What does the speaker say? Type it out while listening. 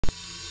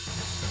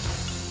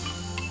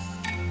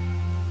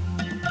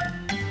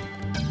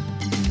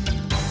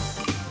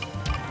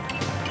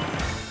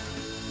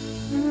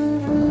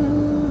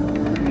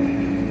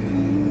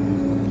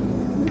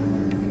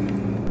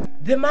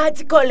The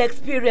magical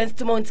experience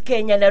to Mount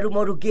Kenya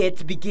Narumoru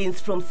Gate begins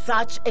from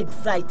such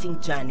exciting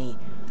journey.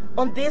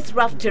 On this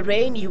rough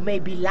terrain, you may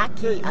be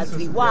lucky, as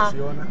we were,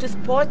 to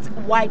spot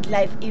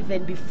wildlife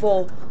even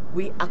before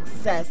we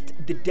accessed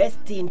the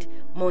destined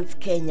Mount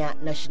Kenya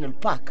National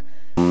Park.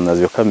 As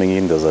you're coming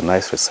in, there's a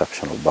nice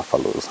reception of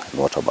buffaloes and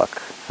waterbuck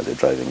as you're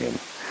driving in.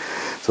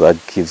 So that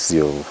gives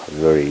you a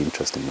very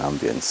interesting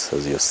ambience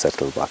as you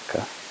settle back.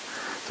 So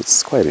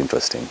it's quite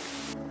interesting.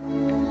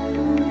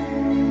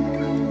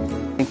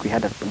 I think we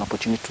had an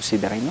opportunity to see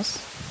the rhinos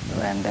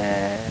and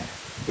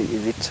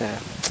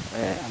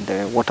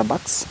the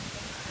waterbucks.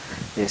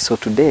 So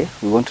today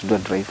we want to do a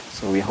drive.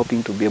 So we're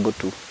hoping to be able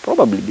to,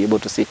 probably be able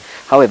to see.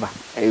 However,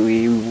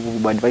 we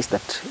would advise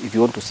that if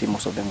you want to see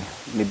most of them,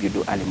 maybe you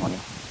do early morning.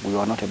 We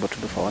were not able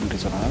to do for one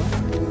reason or another.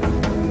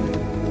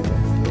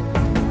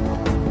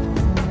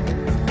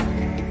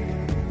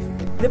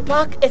 The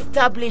park,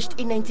 established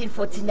in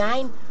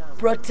 1949,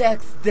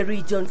 protects the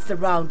region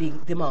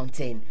surrounding the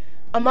mountain.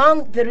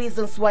 Among the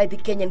reasons why the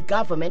Kenyan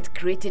government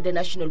created a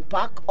national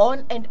park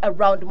on and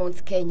around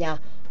Mount Kenya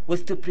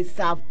was to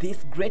preserve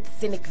this great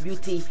scenic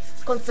beauty,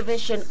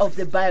 conservation of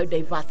the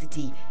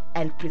biodiversity,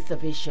 and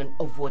preservation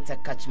of water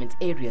catchment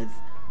areas.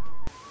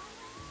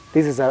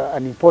 This is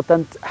an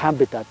important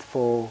habitat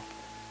for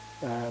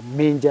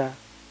major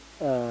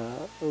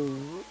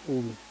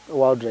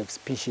wildlife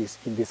species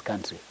in this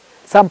country.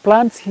 Some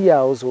plants here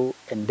are also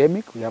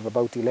endemic. We have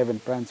about 11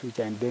 plants which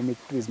are endemic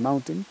to this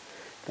mountain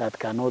that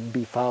cannot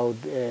be found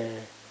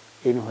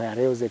anywhere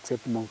else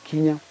except Mount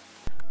Kenya.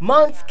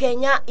 Mount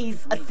Kenya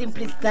is a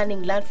simply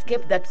stunning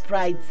landscape that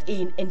prides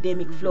in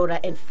endemic flora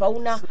and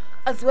fauna,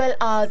 as well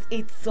as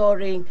its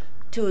soaring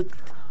toothed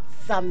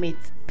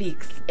summits,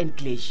 peaks and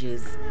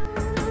glaciers.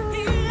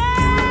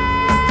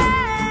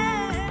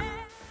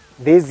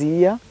 This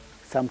year,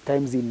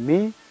 sometimes in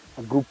May,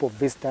 a group of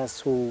visitors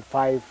saw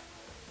 5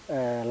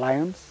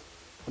 lions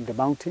on the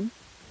mountain,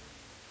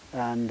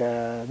 and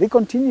they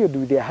continued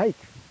with their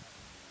hike.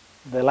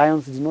 The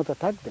lions did not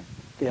attack them.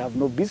 They have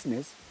no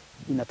business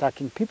in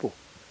attacking people.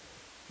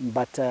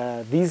 But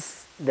the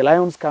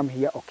lions come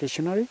here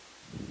occasionally,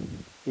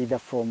 either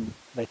from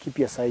the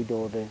Laikipia side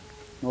or the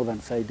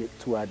northern side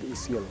toward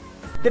Isiolo.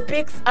 The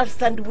peaks are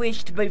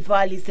sandwiched by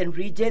valleys and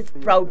ridges,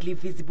 proudly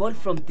visible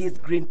from these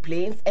green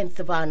plains and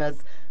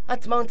savannas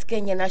at Mount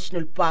Kenya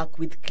National Park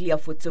with clear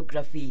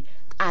photography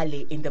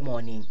early in the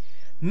morning.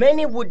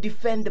 Many would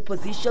defend the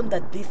position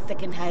that this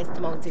second highest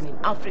mountain in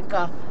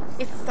Africa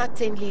is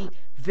certainly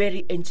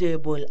very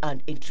enjoyable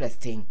and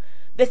interesting.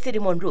 The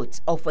Cinnamon route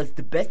offers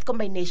the best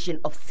combination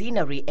of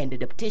scenery and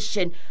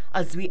adaptation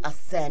as we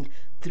ascend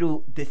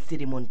through the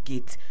Cinnamon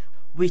Gate,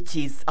 which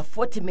is a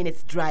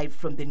 40-minute drive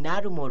from the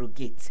Narumoru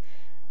Gate.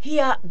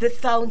 Here, the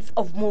sounds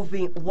of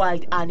moving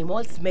wild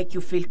animals make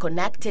you feel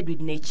connected with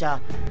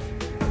nature.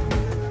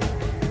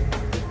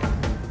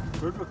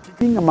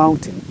 Being a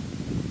mountain,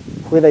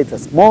 whether it's a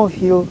small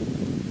hill,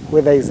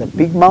 whether it's a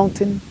big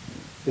mountain,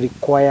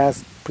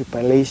 requires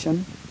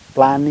preparation,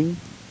 planning,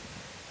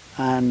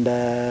 and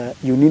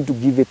you need to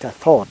give it a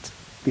thought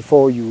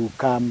before you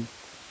come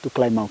to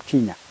climb Mount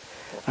Kenya.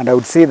 And I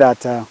would say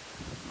that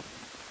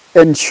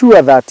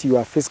ensure that you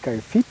are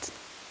physically fit.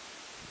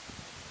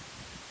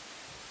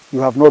 You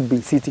have not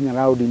been sitting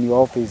around in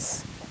your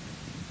office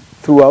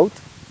throughout.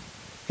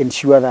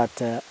 Ensure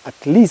that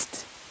at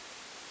least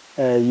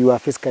you are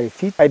physically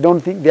fit. I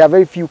don't think there are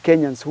very few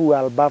Kenyans who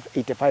are above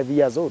 85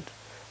 years old.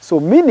 So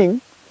meaning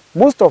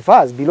most of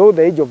us below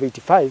the age of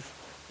 85,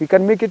 we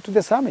can make it to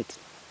the summit.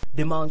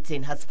 The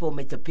mountain has 4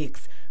 major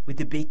peaks, with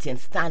the Batian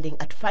standing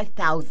at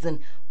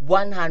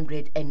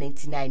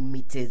 5,199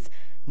 meters.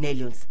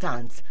 Nelion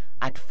stands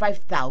at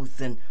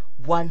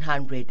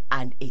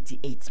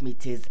 5,188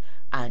 meters,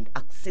 and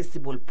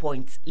accessible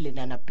points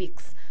Lenana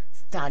peaks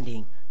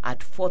standing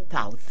at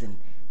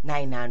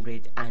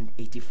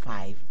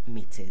 4,985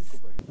 meters.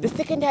 The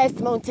second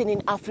highest mountain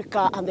in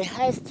Africa and the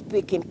highest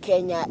peak in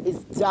Kenya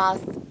is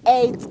just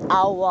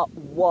 8-hour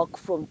walk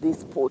from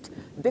this spot.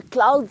 The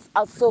clouds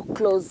are so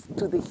close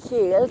to the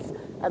hills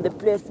and the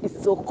place is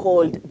so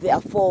cold.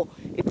 Therefore,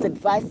 it's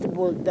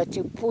advisable that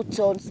you put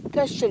on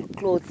special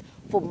clothes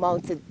for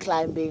mountain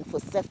climbing for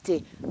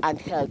safety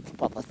and health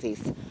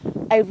purposes.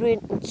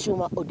 Irene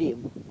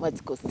Muchuma-Odim,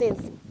 Magical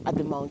Sense at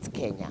the Mount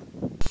Kenya.